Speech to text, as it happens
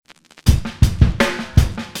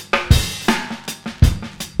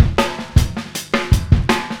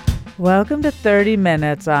Welcome to 30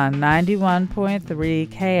 Minutes on 91.3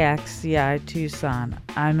 KXCI Tucson.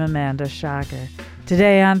 I'm Amanda Schager.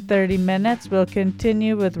 Today on 30 Minutes, we'll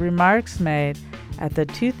continue with remarks made at the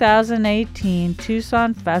 2018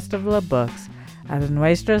 Tucson Festival of Books at the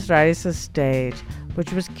Nuestras Raices stage,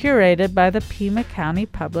 which was curated by the Pima County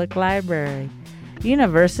Public Library.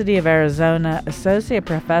 University of Arizona Associate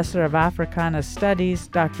Professor of Africana Studies,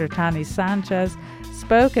 Dr. Tani Sanchez,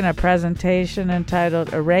 spoke in a presentation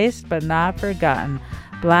entitled Erased But Not Forgotten,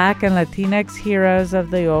 Black and Latinx Heroes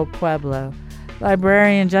of the Old Pueblo.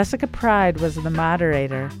 Librarian Jessica Pride was the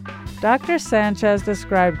moderator. Dr. Sanchez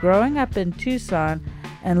described growing up in Tucson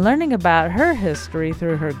and learning about her history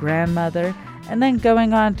through her grandmother, and then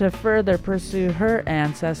going on to further pursue her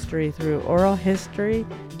ancestry through oral history,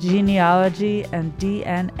 genealogy, and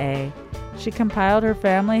DNA. She compiled her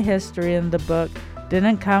family history in the book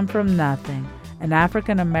Didn't Come From Nothing, an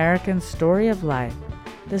African American story of life.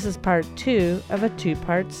 This is part 2 of a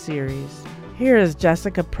 2-part series. Here is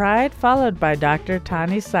Jessica Pride, followed by Dr.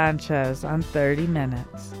 Tani Sanchez on 30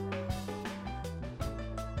 Minutes.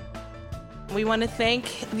 We want to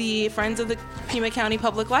thank the Friends of the Pima County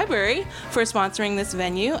Public Library for sponsoring this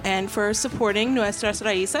venue and for supporting Nuestras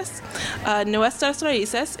Raices. Nuestras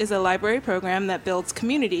Raices is a library program that builds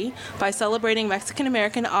community by celebrating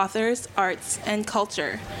Mexican-American authors, arts, and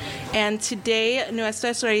culture. And today,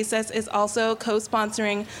 Nuestras Raices is also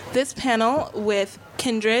co-sponsoring this panel with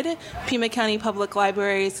Kindred, Pima County Public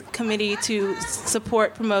Library's committee to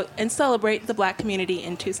support, promote, and celebrate the Black community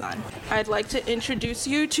in Tucson. I'd like to introduce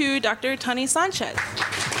you to Dr. Tani Sanchez.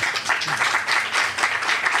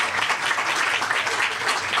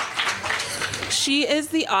 She is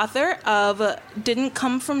the author of Didn't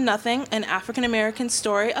Come From Nothing, an African American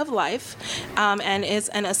story of life, and is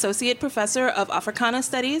an associate professor of Africana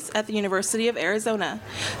Studies at the University of Arizona.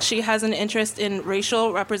 She has an interest in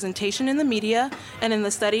racial representation in the media and in the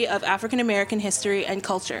study of African American history and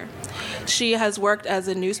culture. She has worked as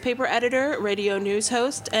a newspaper editor, radio news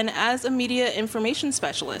host, and as a media information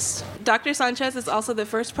specialist. Dr. Sanchez is also the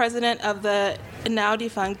first president of the now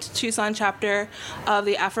defunct Tucson chapter of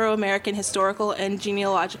the Afro-American Historical and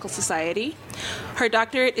Genealogical Society. Her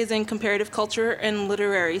doctorate is in comparative culture and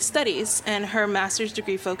literary studies, and her master's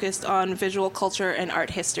degree focused on visual culture and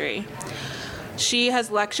art history. She has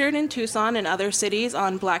lectured in Tucson and other cities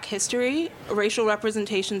on Black history, racial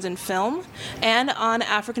representations in film, and on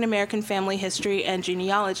African American family history and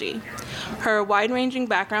genealogy. Her wide-ranging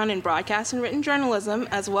background in broadcast and written journalism,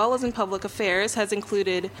 as well as in public affairs, has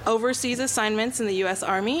included overseas assignments in the U.S.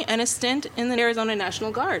 Army and a stint in the Arizona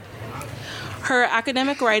National Guard. Her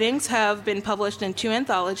academic writings have been published in 2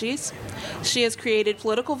 anthologies. She has created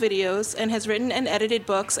political videos and has written and edited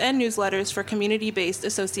books and newsletters for community-based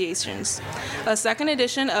associations. A second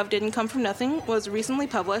edition of Didn't Come From Nothing was recently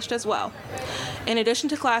published as well. In addition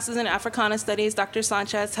to classes in Africana Studies, Dr.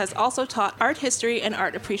 Sanchez has also taught art history and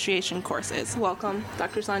art appreciation courses. Welcome,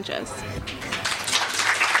 Dr. Sanchez.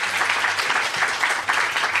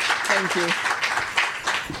 Thank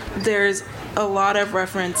you. There's a lot of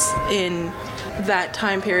reference in that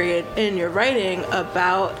time period in your writing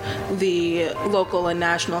about the local and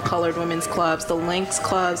national colored women's clubs, the Lynx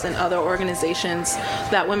clubs, and other organizations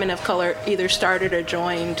that women of color either started or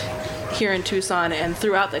joined here in Tucson and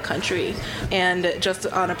throughout the country. And just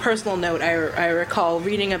on a personal note, I recall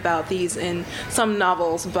reading about these in some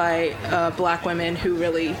novels by Black women who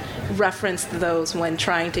really referenced those when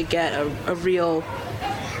trying to get a real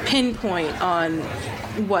pinpoint on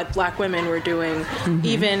what Black women were doing,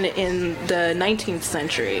 even in the 19th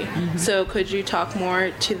century. So could you talk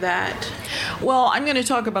more to that? Well, I'm going to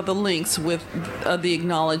talk about the Lynx with the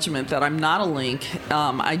acknowledgement that I'm not a Lynx.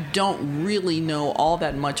 I don't really know all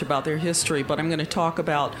that much about their history, but I'm going to talk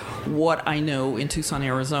about what I know in Tucson,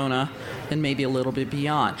 Arizona, and maybe a little bit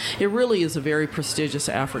beyond. It really is a very prestigious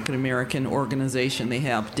African-American organization. They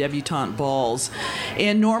have debutante balls.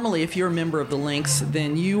 And normally, if you're a member of the Lynx,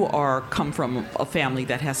 then you come from a family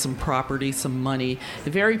that has some property, some money,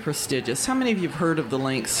 very prestigious. How many of you have heard of the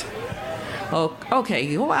Lynx? Oh,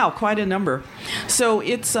 okay. Wow, quite a number. So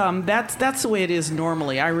it's that's the way it is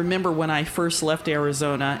normally. I remember when I first left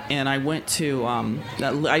Arizona and I went to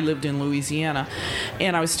I lived in Louisiana,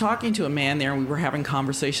 and I was talking to a man there, and we were having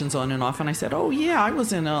conversations on and off, and I said, "Oh yeah, I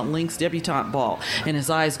was in a Lynx debutante ball," and his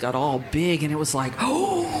eyes got all big, and it was like,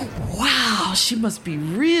 "Oh wow." oh, she must be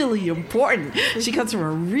really important. She comes from a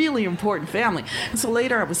really important family. And so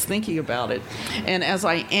later I was thinking about it. And as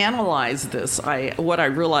I analyzed this, what I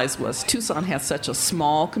realized was Tucson has such a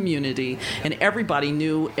small community and everybody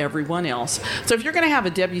knew everyone else. So if you're going to have a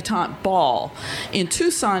debutante ball in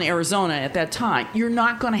Tucson, Arizona at that time, you're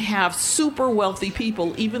not going to have super wealthy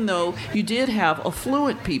people, even though you did have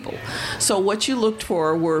affluent people. So what you looked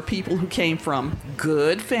for were people who came from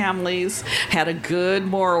good families, had a good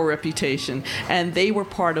moral reputation, and they were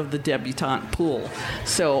part of the debutante pool.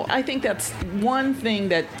 So I think that's one thing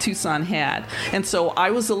that Tucson had. And so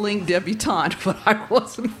I was a Link debutante, but I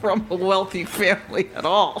wasn't from a wealthy family at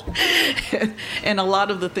all. And a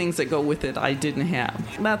lot of the things that go with it I didn't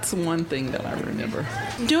have. That's one thing that I remember.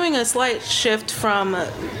 Doing a slight shift from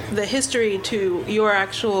the history to your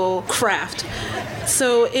actual craft.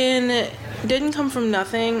 So in Didn't Come From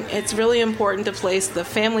Nothing, it's really important to place the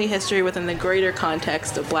family history within the greater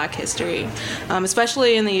context of Black history,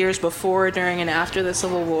 especially in the years before, during, and after the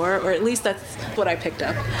Civil War, or at least that's what I picked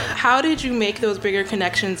up. How did you make those bigger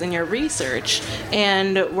connections in your research?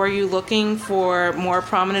 And were you looking for more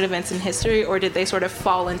prominent events in history, or did they sort of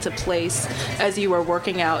fall into place as you were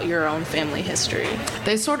working out your own family history?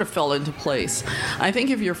 They sort of fell into place. I think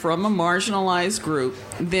if you're from a marginalized group,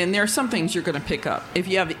 then there are some things you're going to pick up. If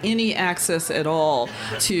you have any access at all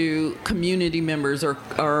to community members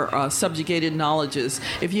or subjugated knowledges,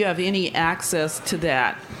 if you have any access to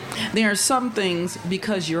that, there are some things,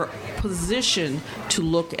 because you're positioned to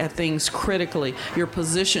look at things critically, you're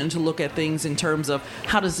positioned to look at things in terms of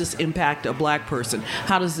how does this impact a Black person?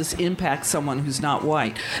 How does this impact someone who's not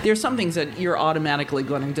white? There are some things that you're automatically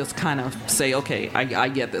going to just kind of say, okay, I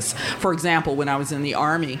get this. For example, when I was in the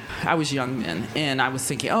Army, I was young then, and I was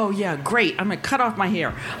thinking, oh yeah, great, I'm going to cut off my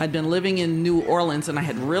hair. I'd been living in New Orleans, and I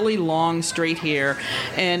had really long, straight hair.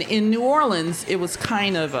 And in New Orleans, it was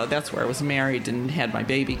kind of, that's where I was married and had my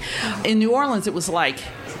baby. In New Orleans, it was like,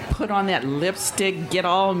 put on that lipstick, get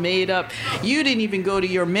all made up. You didn't even go to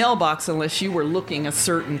your mailbox unless you were looking a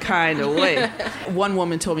certain kind of way. One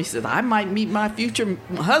woman told me, she said, I might meet my future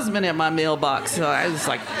husband at my mailbox. So I was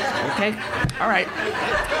like, okay, all right.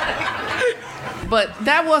 But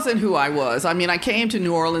that wasn't who I was. I mean, I came to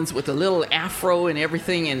New Orleans with a little afro and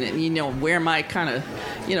everything and wear my kind of,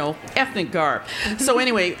 ethnic garb. So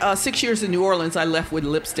anyway, 6 years in New Orleans, I left with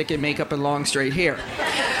lipstick and makeup and long, straight hair.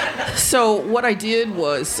 So what I did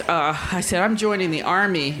was, I said, I'm joining the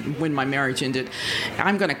Army when my marriage ended.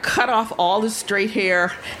 I'm going to cut off all this straight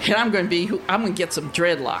hair, and I'm going to get some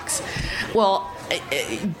dreadlocks. Well,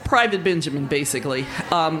 Private Benjamin, basically.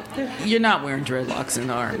 You're not wearing dreadlocks in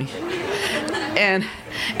the Army. And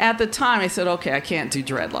at the time, I said, okay, I can't do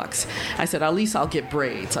dreadlocks. I said, at least I'll get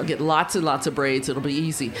braids. I'll get lots and lots of braids. It'll be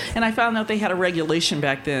easy. And I found out they had a regulation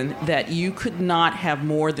back then that you could not have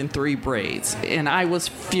more than 3 braids. And I was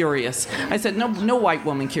furious. I said, no white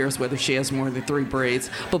woman cares whether she has more than 3 braids,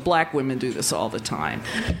 but Black women do this all the time.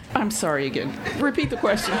 I'm sorry again. Repeat the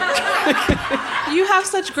question. You have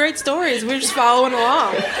such great stories. We're just following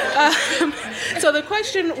along. So the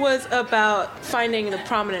question was about finding the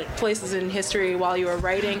prominent places in history while you were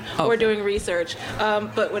writing or doing research.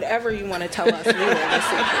 But whatever you want to tell us, we will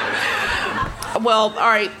listen. Well, all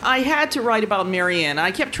right, I had to write about Marianne.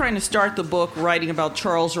 I kept trying to start the book writing about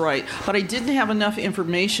Charles Wright, but I didn't have enough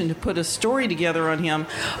information to put a story together on him.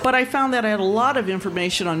 But I found that I had a lot of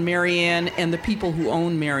information on Marianne and the people who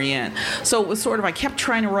owned Marianne. So it was sort of, I kept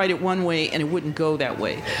trying to write it one way and it wouldn't go that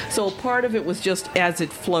way. So part of it was just as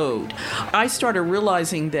it flowed. I started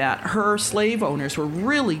realizing that her slave owners were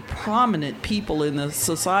really prominent people in the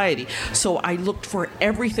society. So I looked for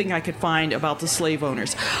everything I could find about the slave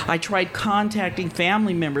owners. I tried contacting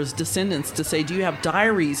family members, descendants, to say, do you have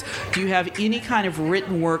diaries? Do you have any kind of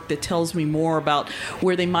written work that tells me more about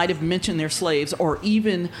where they might have mentioned their slaves? Or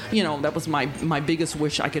even, that was my biggest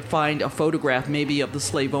wish, I could find a photograph maybe of the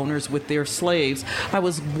slave owners with their slaves. I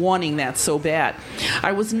was wanting that so bad.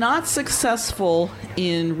 I was not successful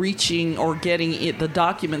in reaching or getting the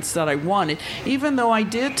documents that I wanted, even though I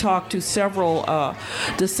did talk to several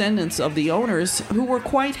descendants of the owners who were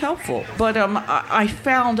quite helpful. But I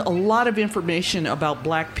found a lot of information about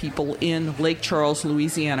Black people in Lake Charles,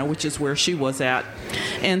 Louisiana, which is where she was at.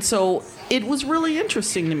 And so it was really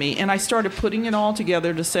interesting to me, and I started putting it all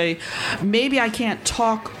together to say, maybe I can't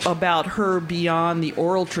talk about her beyond the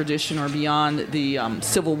oral tradition or beyond the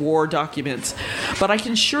Civil War documents, but I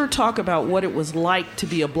can sure talk about what it was like to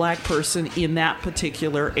be a Black person in that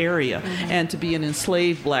particular area and to be an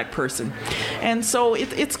enslaved Black person. And so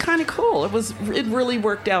it's kind of cool. It really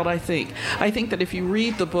worked out, I think. I think that if you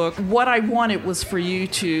read the book, what I wanted was for you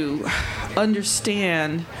to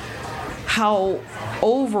understand how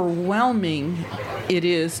overwhelming it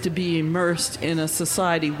is to be immersed in a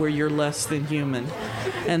society where you're less than human.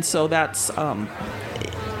 And so that's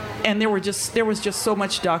and there was just so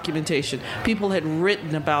much documentation. People had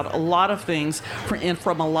written about a lot of things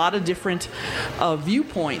from a lot of different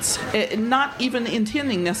viewpoints, not even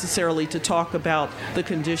intending necessarily to talk about the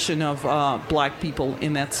condition of black people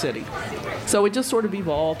in that city. So it just sort of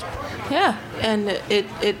evolved. Yeah, and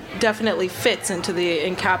it definitely fits into the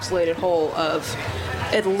encapsulated whole of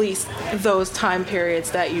at least those time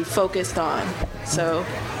periods that you focused on. So,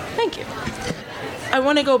 thank you. I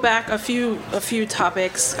want to go back a few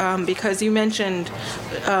topics because you mentioned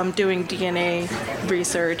doing DNA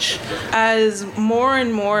research. As more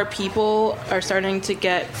and more people are starting to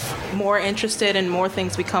get more interested and more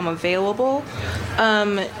things become available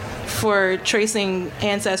for tracing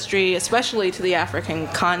ancestry, especially to the African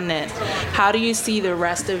continent, how do you see the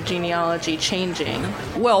rest of genealogy changing?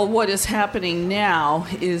 Well, what is happening now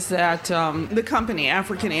is that the company,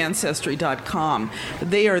 AfricanAncestry.com,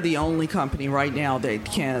 they are the only company right now that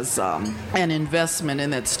has an investment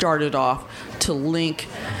and that started off to link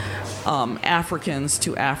Africans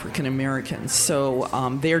to African Americans. So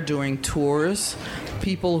they're doing tours.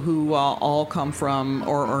 People who all come from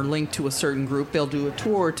or are linked to a certain group, they'll do a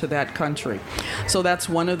tour to that country. So that's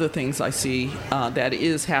one of the things I see that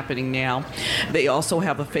is happening now. They also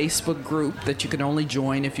have a Facebook group that you can only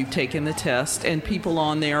join if you've taken the test, and people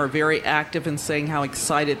on there are very active in saying how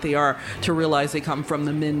excited they are to realize they come from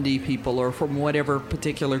the Mindi people or from whatever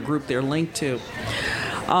particular group they're linked to.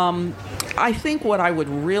 I think what I would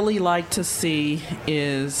really like to see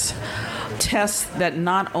is tests that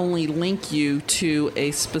not only link you to a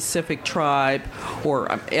specific tribe,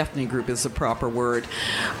 or ethnic group is the proper word,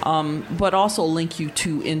 but also link you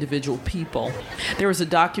to individual people. There was a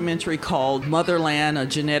documentary called Motherland, A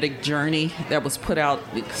Genetic Journey that was put out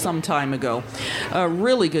some time ago. A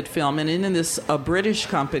really good film, and in this, a British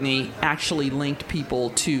company actually linked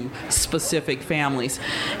people to specific families.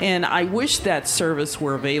 And I wish that service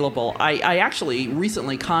were available. I actually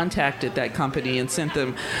recently contacted that company and sent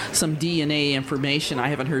them some DNA information. I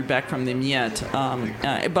haven't heard back from them yet,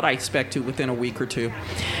 but I expect to within a week or two.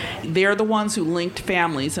 They're the ones who linked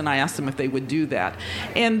families, and I asked them if they would do that.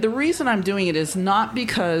 And the reason I'm doing it is not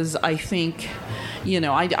because I think,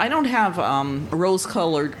 I don't have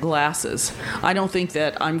rose-colored glasses. I don't think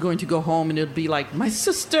that I'm going to go home and it'll be like, my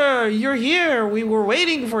sister, you're here. We were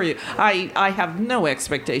waiting for you. I have no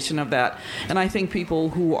expectation of that. And I think people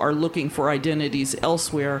who are looking for identities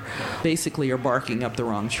elsewhere basically are barking up the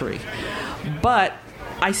wrong tree. But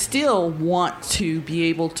I still want to be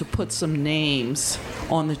able to put some names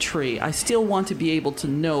on the tree. I still want to be able to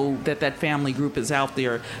know that that family group is out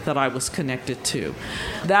there that I was connected to.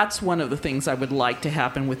 That's one of the things I would like to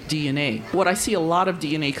happen with DNA. What I see a lot of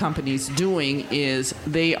DNA companies doing is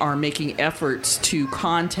they are making efforts to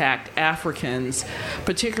contact Africans,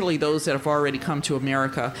 particularly those that have already come to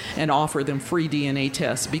America, and offer them free DNA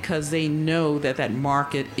tests because they know that that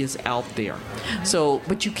market is out there. So,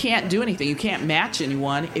 but you can't do anything. You can't match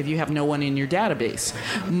anyone if you have no one in your database.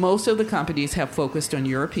 Most of the companies have focused on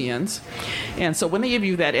Europeans. And so when they give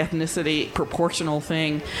you that ethnicity proportional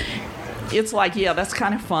thing, it's like, yeah, that's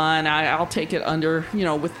kind of fun. I'll take it under,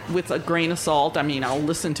 with a grain of salt. I mean, I'll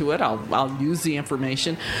listen to it. I'll use the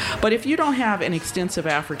information. But if you don't have an extensive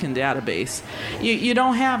African database, you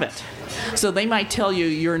don't have it. So they might tell you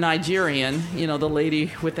you're Nigerian, the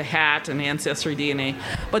lady with the hat and Ancestry DNA,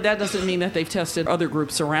 but that doesn't mean that they've tested other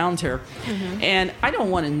groups around her. Mm-hmm. And I don't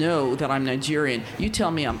want to know that I'm Nigerian. You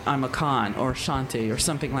tell me I'm a Khan or Shante or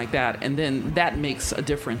something like that, and then that makes a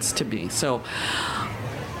difference to me. So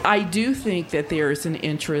I do think that there is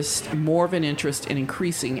more of an interest in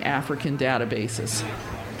increasing African databases.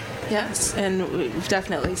 Yes, and we've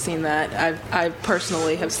definitely seen that. I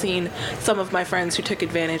personally have seen some of my friends who took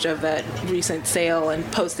advantage of that recent sale and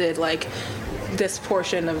posted like this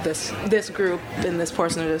portion of this group and this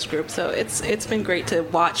portion of this group. So it's been great to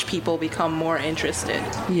watch people become more interested.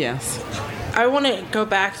 Yes. I want to go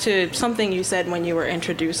back to something you said when you were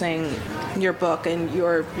introducing your book and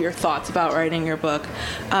your thoughts about writing your book.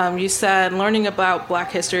 You said learning about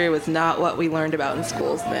Black history was not what we learned about in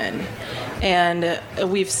schools then. And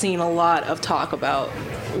we've seen a lot of talk about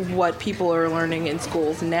what people are learning in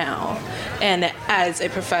schools now. And as a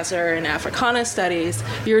professor in Africana studies,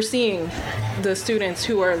 you're seeing the students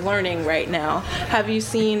who are learning right now. Have you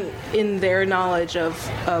seen in their knowledge of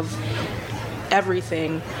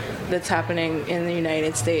everything that's happening in the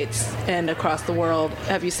United States and across the world,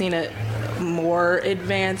 have you seen a more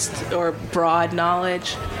advanced or broad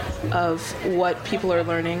knowledge of what people are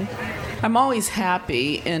learning? I'm always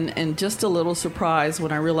happy and just a little surprised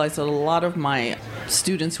when I realize that a lot of my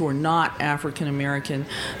students who are not African American,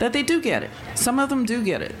 that they do get it. Some of them do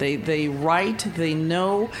get it. They write, they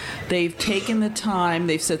know, they've taken the time,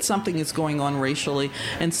 they've said something is going on racially,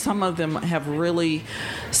 and some of them have really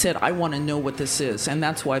said, I want to know what this is, and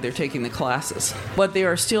that's why they're taking the classes. But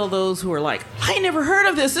there are still those who are like, I never heard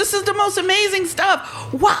of this. This is the most amazing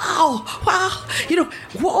stuff. Wow,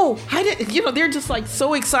 whoa, I didn't, they're just like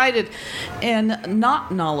so excited and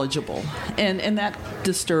not knowledgeable, and that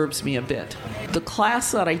disturbs me a bit. The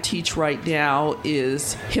class that I teach right now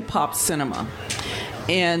is hip-hop cinema.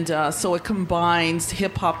 And so it combines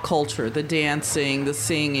hip-hop culture, the dancing, the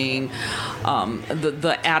singing,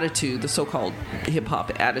 the attitude, the so-called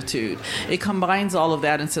hip-hop attitude. It combines all of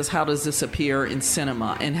that and says, how does this appear in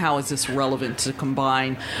cinema? And how is this relevant to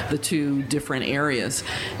combine the two different areas?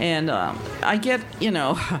 And I get,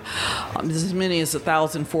 as many as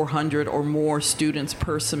 1,400 or more students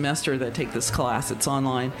per semester that take this class. It's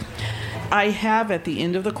online. I have, at the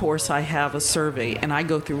end of the course, I have a survey, and I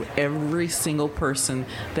go through every single person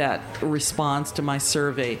that responds to my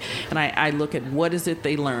survey, and I look at what is it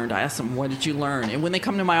they learned. I ask them, what did you learn? And when they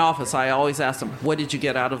come to my office, I always ask them, what did you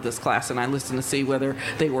get out of this class? And I listen to see whether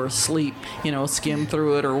they were asleep, skim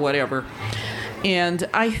through it or whatever. And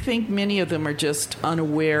I think many of them are just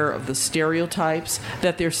unaware of the stereotypes,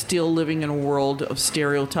 that they're still living in a world of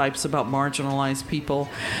stereotypes about marginalized people.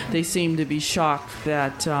 They seem to be shocked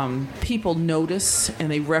that people notice and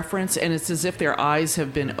they reference, and it's as if their eyes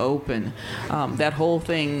have been open. That whole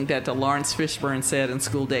thing that Lawrence Fishburne said in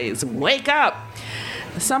School Days, wake up!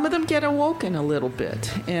 Some of them get awoken a little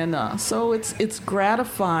bit. And so it's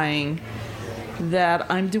gratifying that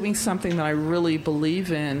I'm doing something that I really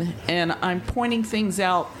believe in, and I'm pointing things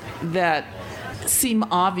out that seem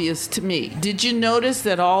obvious to me. Did you notice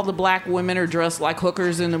that all the black women are dressed like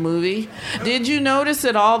hookers in the movie? Did you notice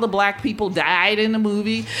that all the black people died in the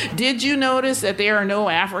movie? Did you notice that there are no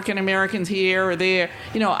African Americans here or there?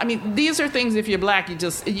 These are things, if you're black,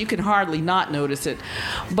 you can hardly not notice it.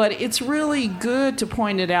 But it's really good to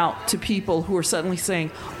point it out to people who are suddenly saying,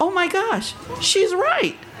 oh my gosh, she's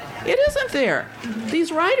right. It isn't there.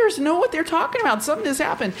 These writers know what they're talking about. Something has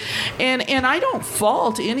happened. And I don't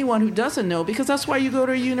fault anyone who doesn't know, because that's why you go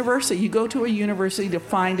to a university. You go to a university to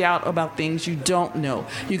find out about things you don't know.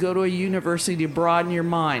 You go to a university to broaden your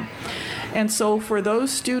mind. And so for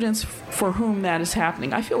those students for whom that is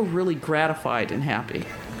happening, I feel really gratified and happy.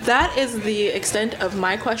 That is the extent of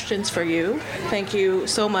my questions for you. Thank you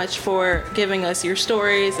so much for giving us your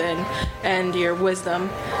stories and your wisdom.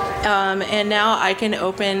 And now I can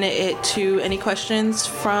open it to any questions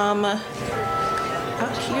from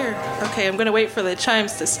out here. Okay, I'm going to wait for the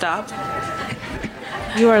chimes to stop.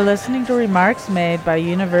 You are listening to remarks made by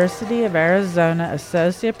University of Arizona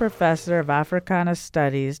Associate Professor of Africana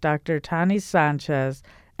Studies, Dr. Tani Sanchez,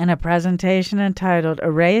 in a presentation entitled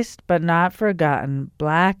Erased but Not Forgotten,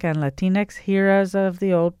 Black and Latinx Heroes of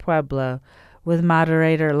the Old Pueblo, with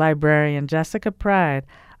moderator librarian Jessica Pride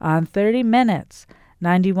on 30 Minutes,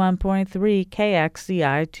 91.3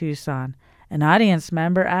 KXCI Tucson. An audience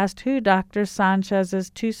member asked who Dr. Sanchez's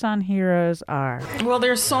Tucson heroes are. Well,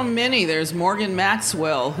 there's so many. There's Morgan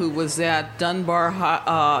Maxwell, who was at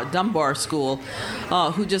Dunbar School,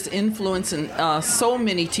 who just influenced so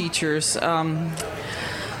many teachers.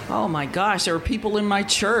 Oh my gosh, there were people in my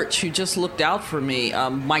church who just looked out for me.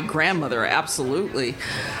 My grandmother, absolutely.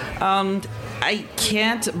 My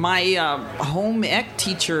home ec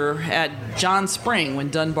teacher at John Spring, when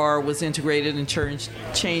Dunbar was integrated and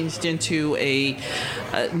changed into a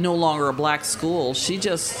no longer a black school, she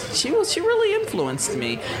really influenced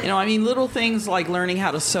me. Little things like learning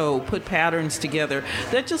how to sew, put patterns together,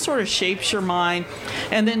 that just sort of shapes your mind.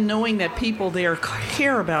 And then knowing that people there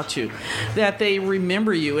care about you, that they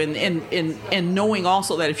remember you, and knowing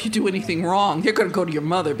also that if you do anything wrong, they're going to go to your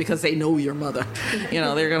mother because they know your mother.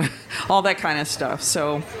 They're going to, all that kind of stuff.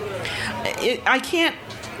 So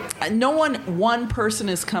one person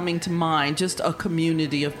is coming to mind, just a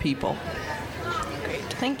community of people. Great,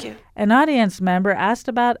 thank you. An audience member asked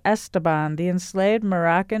about Esteban, the enslaved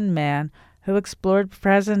Moroccan man who explored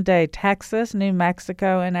present-day Texas, New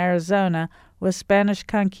Mexico, and Arizona with Spanish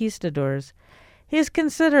conquistadors. He is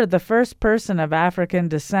considered the first person of African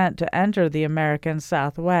descent to enter the American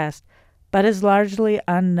Southwest, but is largely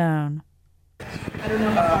unknown.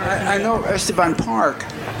 I know Esteban Park,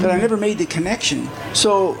 but I never made the connection.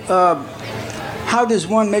 So how does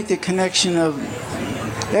one make the connection of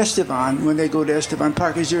Esteban when they go to Esteban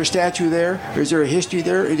Park? Is there a statue there? Or is there a history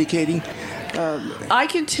there indicating? I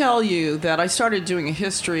can tell you that I started doing a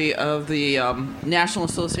history of the National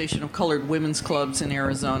Association of Colored Women's Clubs in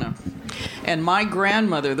Arizona. And my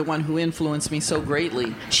grandmother, the one who influenced me so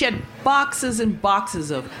greatly, she had boxes and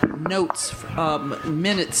boxes of notes,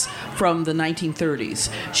 minutes from the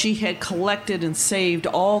 1930s. She had collected and saved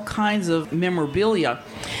all kinds of memorabilia.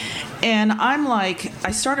 And I'm like, I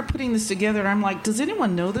started putting this together, and I'm like, does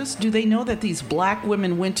anyone know this? Do they know that these black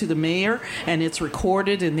women went to the mayor and it's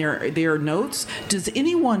recorded in their notes? Does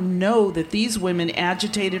anyone know that these women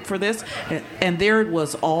agitated for this? And there it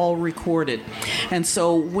was, all recorded. And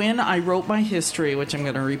so when I wrote my history, which I'm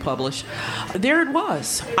going to republish, there it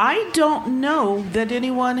was. I don't know that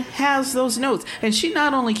anyone has those notes. And she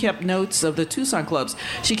not only kept notes of the Tucson clubs,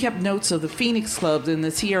 she kept notes of the Phoenix clubs and the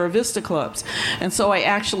Sierra Vista clubs. And so I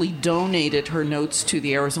actually donated her notes to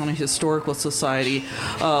the Arizona Historical Society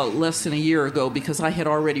less than a year ago because I had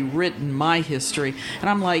already written my history. And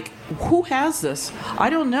I'm like, who has this? I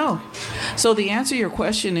don't know. So the answer to your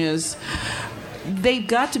question is, they've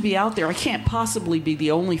got to be out there. I can't possibly be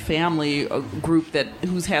the only family group that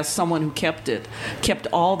has someone who kept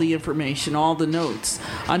all the information, all the notes.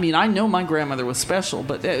 I mean, I know my grandmother was special,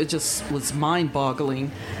 but it just was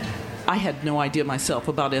mind-boggling. I had no idea myself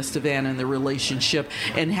about Estevan and the relationship,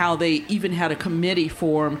 and how they even had a committee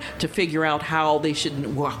formed to figure out how they should,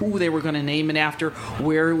 who they were going to name it after,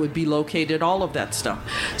 where it would be located, all of that stuff.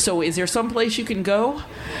 So is there some place you can go?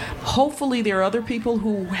 Hopefully there are other people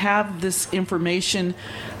who have this information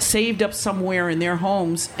saved up somewhere in their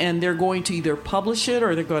homes, and they're going to either publish it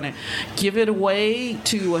or they're going to give it away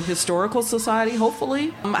to a historical society, hopefully.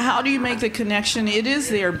 How do you make the connection? It is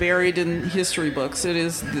there, buried in history books. It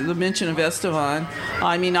is the mention of Estevan.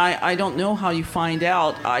 I mean, I don't know how you find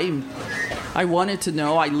out. I wanted to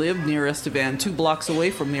know. I lived near Estevan, 2 blocks away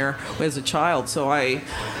from there as a child, so I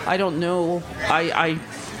don't know.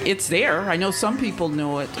 It's there. I know some people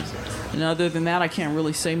know it. And other than that, I can't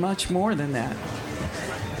really say much more than that.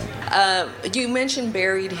 You mentioned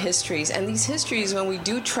buried histories, and these histories, when we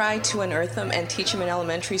do try to unearth them and teach them in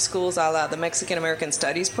elementary schools, a la the Mexican American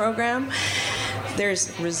Studies program,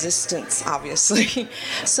 there's resistance, obviously.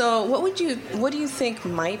 So what do you think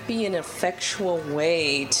might be an effectual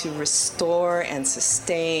way to restore and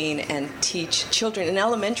sustain and teach children in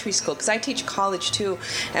elementary school? Because I teach college too,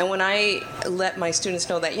 and when I let my students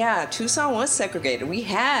know that, yeah, Tucson was segregated, we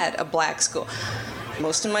had a black school,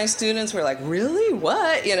 most of my students were like, really?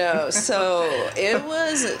 What? So it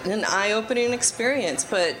was an eye-opening experience.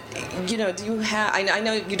 But, do you have, I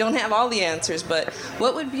know you don't have all the answers, but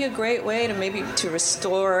what would be a great way to maybe to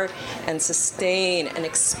restore and sustain and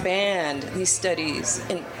expand these studies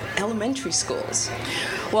in elementary schools?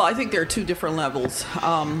 Well, I think there are 2 different levels.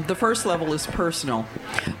 The first level is personal.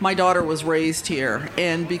 My daughter was raised here,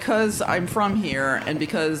 and because I'm from here, and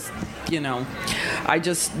because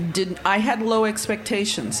I had low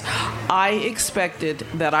expectations. I expected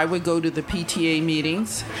that I would go to the PTA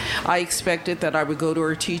meetings. I expected that I would go to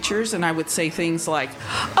her teachers and I would say things like,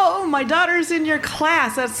 oh, my daughter's in your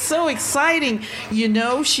class. That's so exciting.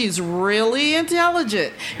 She's really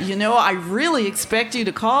intelligent. I really expect you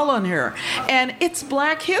to call on her. And it's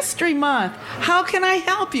Black History Month. How can I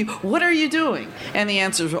help you? What are you doing? And the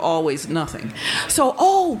answers are always nothing. So,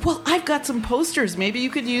 I've got some posters. Maybe you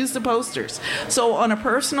could use the posters. So on a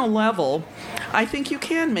personal level, I think you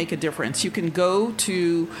can make a difference. You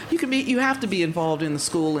have to be involved in the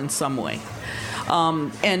school in some way.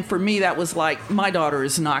 And for me, that was like, my daughter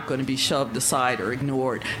is not going to be shoved aside or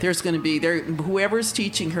ignored. There's going to be, whoever's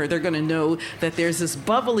teaching her, they're going to know that there's this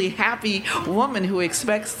bubbly, happy woman who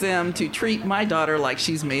expects them to treat my daughter like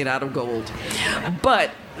she's made out of gold. But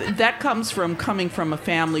that comes from coming from a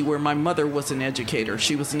family where my mother was an educator.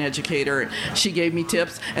 She was an educator. She gave me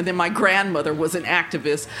tips. And then my grandmother was an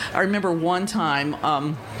activist. I remember one time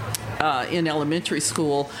in elementary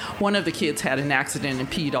school, one of the kids had an accident and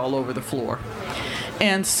peed all over the floor.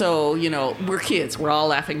 And so, we're kids. We're all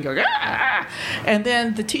laughing, going, ah! And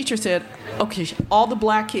then the teacher said, okay, all the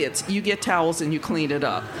black kids, you get towels and you clean it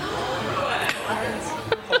up. Oh,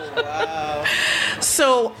 wow.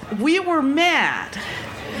 So we were mad.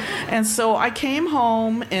 And so I came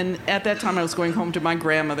home, and at that time I was going home to my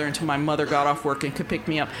grandmother until my mother got off work and could pick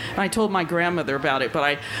me up. And I told my grandmother about it,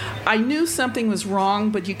 but I knew something was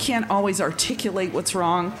wrong, but you can't always articulate what's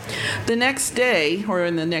wrong. The next day, or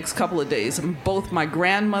in the next couple of days, both my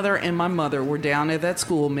grandmother and my mother were down at that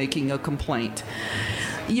school making a complaint.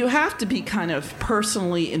 You have to be kind of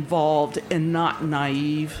personally involved and not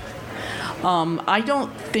naive. I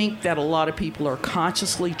don't think that a lot of people are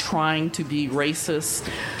consciously trying to be racist.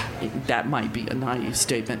 that might be a naive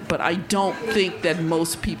statement, but I don't think that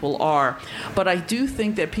most people are. But I do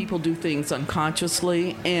think that people do things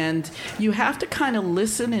unconsciously, and you have to kind of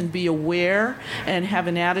listen and be aware and have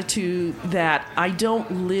an attitude that I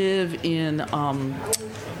don't live in,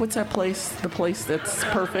 what's that place? The place that's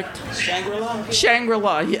perfect?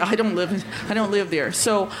 Shangri-La. Yeah, I don't live there.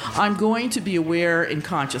 So I'm going to be aware and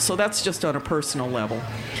conscious. So that's just on a personal level.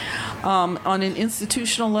 On an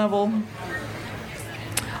institutional level,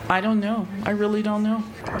 I don't know. I really don't know.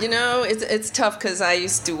 You know, it's tough because I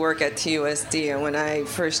used to work at TUSD, and when I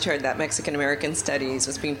first heard that Mexican American Studies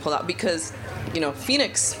was being pulled out, because, you know,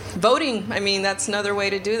 Phoenix, voting, I mean, that's another way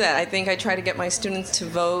to do that. I think I try to get my students to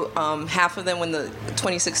vote. Half of them, when the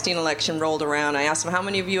 2016 election rolled around, I asked them, how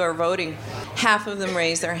many of you are voting? Half of them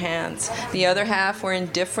raised their hands. The other half were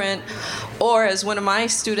indifferent. Or, as one of my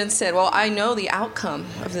students said, well, I know the outcome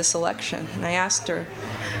of this election. And I asked her,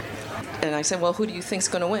 and I said, well, who do you think's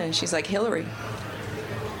going to win? She's like, Hillary.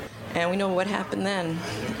 And we know what happened then.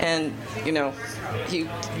 And, you know,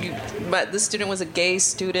 but this student was a gay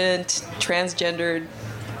student, transgendered,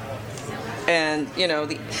 and, you know,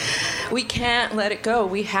 we can't let it go.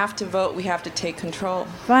 We have to vote. We have to take control.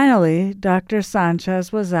 Finally, Dr.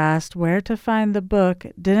 Sanchez was asked where to find the book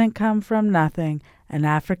Didn't Come From Nothing, An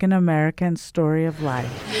African American Story of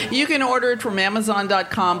Life. You can order it from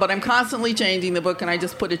Amazon.com, but I'm constantly changing the book, and I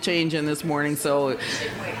just put a change in this morning. So,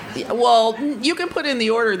 well, you can put in the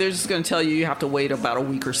order. They're just going to tell you have to wait about a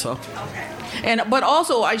week or so. But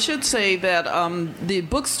also, I should say that the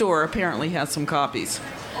bookstore apparently has some copies.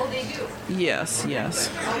 Oh, they do? Yes.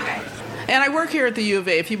 Okay. And I work here at the U of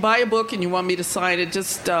A. If you buy a book and you want me to sign it,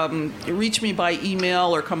 just reach me by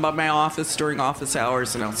email or come by my office during office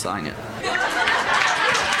hours, and I'll sign it.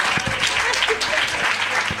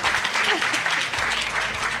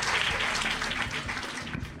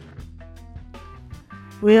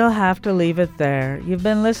 We'll have to leave it there. You've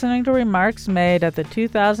been listening to remarks made at the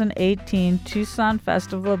 2018 Tucson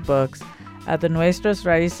Festival of Books at the Nuestras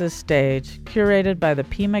Raices stage, curated by the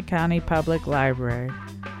Pima County Public Library.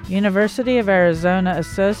 University of Arizona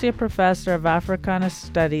Associate Professor of Africana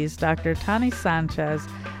Studies Dr. Tani Sanchez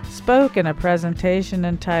spoke in a presentation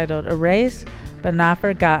entitled Erased But Not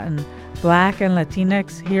Forgotten, Black and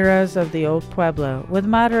Latinx Heroes of the Old Pueblo, with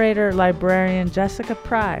moderator librarian Jessica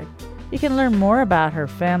Pride. You can learn more about her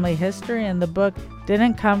family history in the book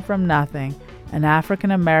Didn't Come From Nothing, An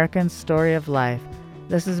African American Story of Life.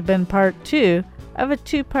 This has been part 2 of a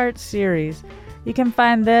 2-part series. You can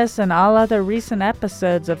find this and all other recent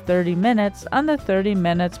episodes of 30 Minutes on the 30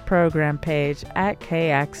 Minutes program page at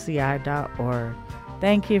kxci.org.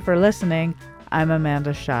 Thank you for listening. I'm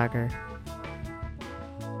Amanda Schager.